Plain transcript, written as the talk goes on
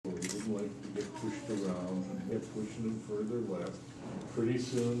them like to get pushed around and kept pushing them further west. Pretty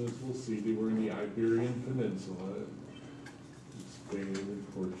soon, as we'll see, they were in the Iberian Peninsula, in Spain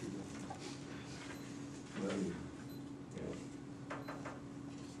and Portugal. Yeah.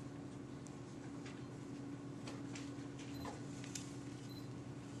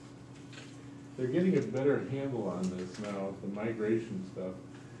 They're getting a better handle on this now, the migration stuff.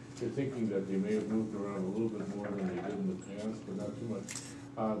 They're thinking that they may have moved around a little bit more than they did in the past, but not too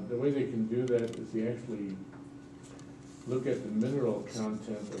much. The way they can do that is they actually look at the mineral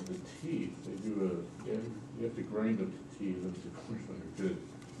content of the teeth. They do you have to grind up the teeth, it's good,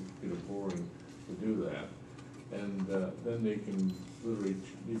 it's boring to do that. And then they can literally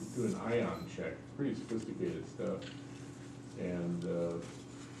do an ion check, pretty sophisticated stuff. And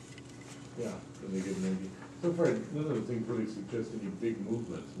yeah, then they get an idea. So far, none of the things really suggest any big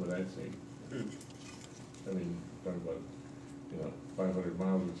movements, what I've seen. I mean, talking about, 500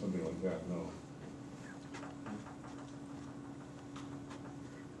 miles or something like that, no.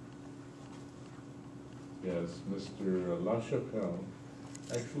 Yes, Mr. LaChapelle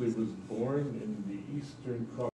actually was born in the Eastern